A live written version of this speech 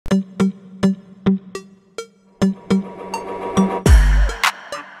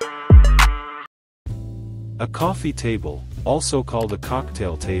A coffee table, also called a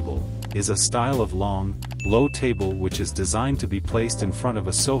cocktail table, is a style of long, low table which is designed to be placed in front of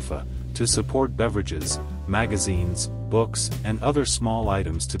a sofa, to support beverages, magazines, books, and other small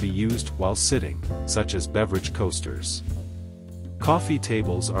items to be used while sitting, such as beverage coasters. Coffee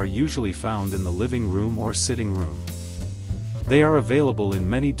tables are usually found in the living room or sitting room. They are available in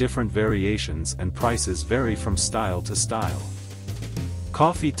many different variations and prices vary from style to style.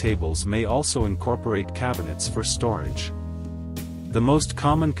 Coffee tables may also incorporate cabinets for storage. The most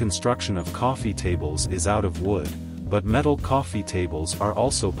common construction of coffee tables is out of wood, but metal coffee tables are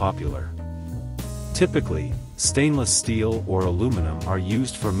also popular. Typically, stainless steel or aluminum are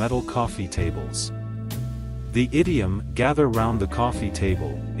used for metal coffee tables. The idiom, "gather round the coffee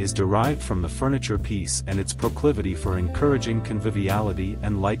table," is derived from the furniture piece and its proclivity for encouraging conviviality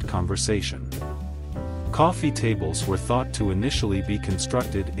and light conversation. Coffee tables were thought to initially be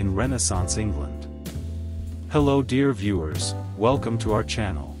constructed in Renaissance England. Hello dear viewers, welcome to our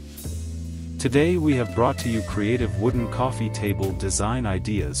channel. Today we have brought to you creative wooden coffee table design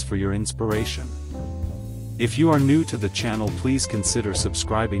ideas for your inspiration. If you are new to the channel, please consider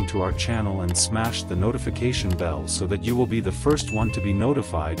subscribing to our channel and smash the notification bell so that you will be the first one to be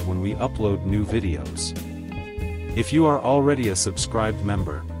notified when we upload new videos. If you are already a subscribed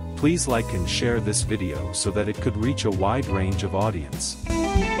member, please like and share this video so that it could reach a wide range of audience.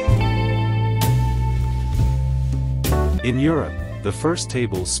 In Europe, the first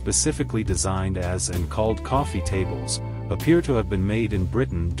tables specifically designed as and called coffee tables, appear to have been made in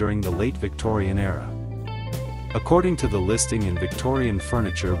Britain during the late Victorian era. According to the listing in Victorian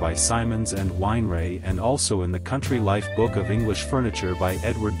Furniture by Simons and Wineray and also in the Country Life Book of English Furniture by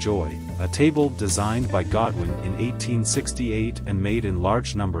Edward Joy, a table designed by Godwin in 1868 and made in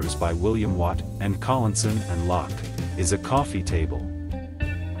large numbers by William Watt and Collinson and Locke, is a coffee table.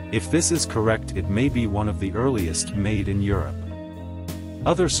 If this is correct, it may be one of the earliest made in Europe.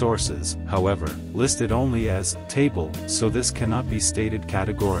 Other sources, however, list it only as table, so this cannot be stated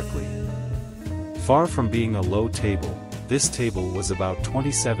categorically. Far from being a low table, this table was about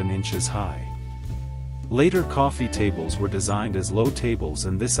 27 inches high. Later coffee tables were designed as low tables,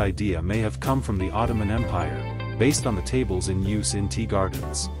 and this idea may have come from the Ottoman Empire, based on the tables in use in tea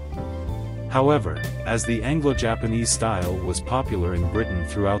gardens. However, as the Anglo-Japanese style was popular in Britain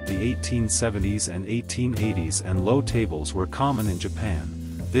throughout the 1870s and 1880s and low tables were common in Japan,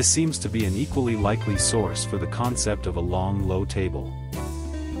 this seems to be an equally likely source for the concept of a long low table.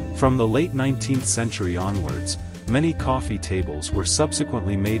 From the late 19th century onwards, many coffee tables were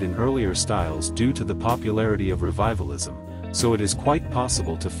subsequently made in earlier styles due to the popularity of revivalism, so it is quite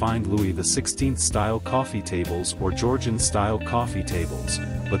possible to find Louis XVI style coffee tables or Georgian style coffee tables,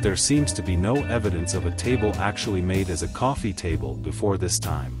 but there seems to be no evidence of a table actually made as a coffee table before this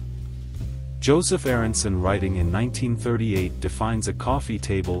time. Joseph Aronson, writing in 1938, defines a coffee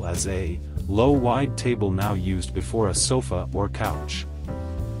table as a low wide table now used before a sofa or couch.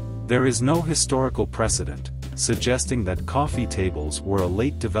 There is no historical precedent, suggesting that coffee tables were a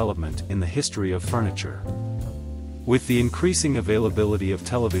late development in the history of furniture. With the increasing availability of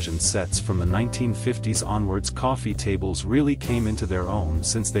television sets from the 1950s onwards, coffee tables really came into their own,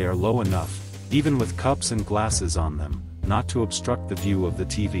 since they are low enough, even with cups and glasses on them, not to obstruct the view of the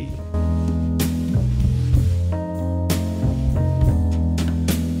TV.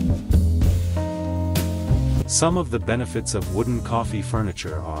 Some of the benefits of wooden coffee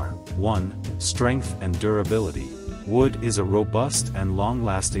furniture are: 1. Strength and durability. Wood is a robust and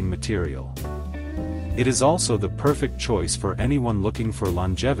long-lasting material. It is also the perfect choice for anyone looking for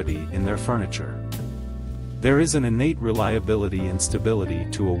longevity in their furniture. There is an innate reliability and stability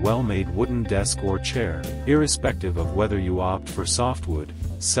to a well-made wooden desk or chair, irrespective of whether you opt for softwood,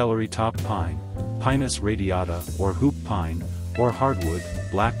 celery top pine, Pinus radiata or hoop pine, or hardwood,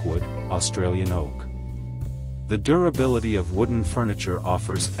 blackwood, Australian oak. The durability of wooden furniture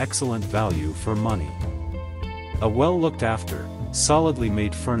offers excellent value for money. A well-looked after, solidly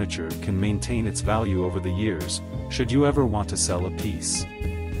made furniture can maintain its value over the years, should you ever want to sell a piece.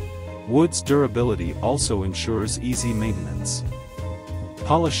 Wood's durability also ensures easy maintenance.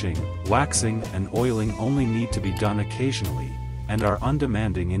 Polishing, waxing, and oiling only need to be done occasionally, and are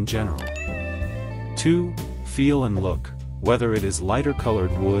undemanding in general. 2. Feel and look. Whether it is lighter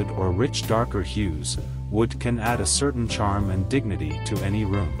colored wood or rich darker hues, wood can add a certain charm and dignity to any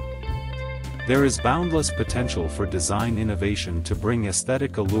room. There is boundless potential for design innovation to bring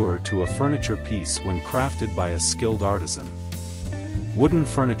aesthetic allure to a furniture piece when crafted by a skilled artisan. Wooden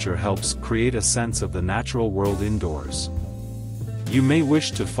furniture helps create a sense of the natural world indoors. You may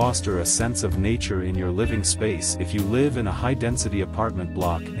wish to foster a sense of nature in your living space if you live in a high-density apartment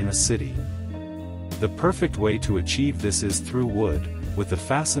block in a city. The perfect way to achieve this is through wood, with the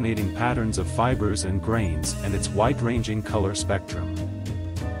fascinating patterns of fibers and grains and its wide-ranging color spectrum.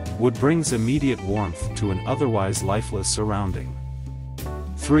 Wood brings immediate warmth to an otherwise lifeless surrounding.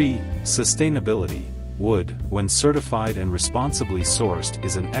 3. Sustainability. Wood, when certified and responsibly sourced,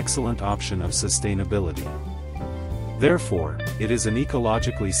 is an excellent option of sustainability. Therefore, it is an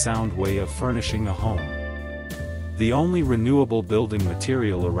ecologically sound way of furnishing a home. The only renewable building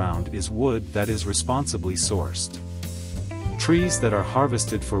material around is wood that is responsibly sourced. Trees that are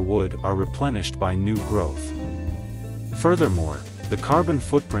harvested for wood are replenished by new growth. Furthermore, the carbon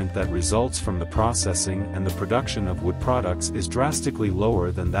footprint that results from the processing and the production of wood products is drastically lower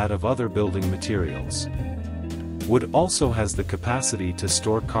than that of other building materials. Wood also has the capacity to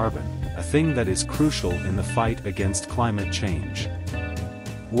store carbon, a thing that is crucial in the fight against climate change.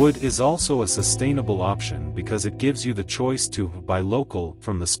 Wood is also a sustainable option because it gives you the choice to buy local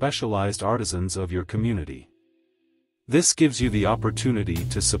from the specialized artisans of your community. This gives you the opportunity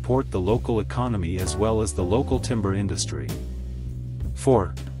to support the local economy as well as the local timber industry.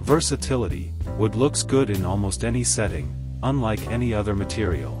 4. Versatility. Wood looks good in almost any setting, unlike any other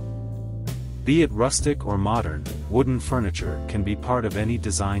material. Be it rustic or modern, wooden furniture can be part of any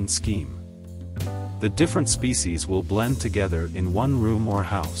design scheme. The different species will blend together in one room or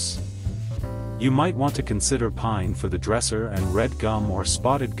house. You might want to consider pine for the dresser and red gum or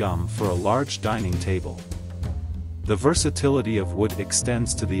spotted gum for a large dining table. The versatility of wood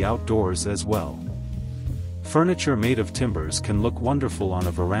extends to the outdoors as well. Furniture made of timbers can look wonderful on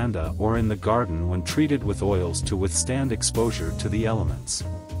a veranda or in the garden when treated with oils to withstand exposure to the elements.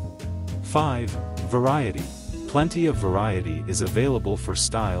 5. Variety. Plenty of variety is available for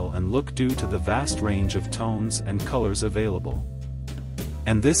style and look due to the vast range of tones and colors available.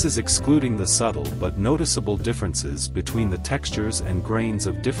 And this is excluding the subtle but noticeable differences between the textures and grains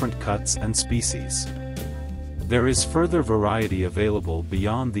of different cuts and species. There is further variety available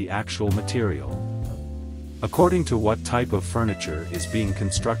beyond the actual material. According to what type of furniture is being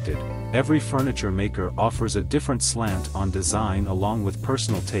constructed, every furniture maker offers a different slant on design along with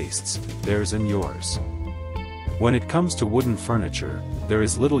personal tastes, theirs and yours. When it comes to wooden furniture, there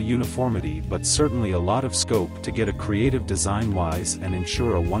is little uniformity but certainly a lot of scope to get a creative design-wise and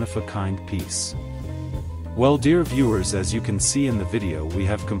ensure a one-of-a-kind piece. Well, dear viewers, as you can see in the video, we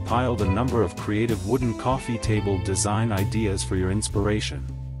have compiled a number of creative wooden coffee table design ideas for your inspiration.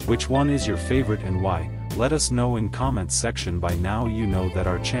 Which one is your favorite and why? Let us know in comments section. By now you know that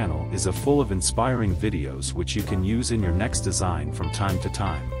our channel is full of inspiring videos which you can use in your next design from time to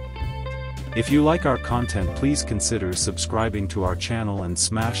time. If you like our content, please consider subscribing to our channel and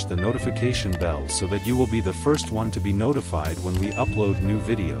smash the notification bell so that you will be the first one to be notified when we upload new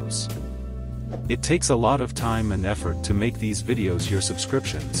videos. It takes a lot of time and effort to make these videos. Your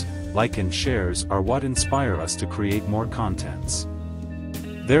subscriptions, like and shares are what inspire us to create more contents.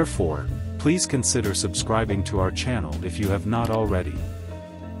 Therefore, please consider subscribing to our channel if you have not already.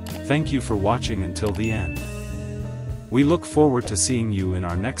 Thank you for watching until the end. We look forward to seeing you in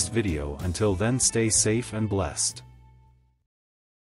our next video. Until then, stay safe and blessed.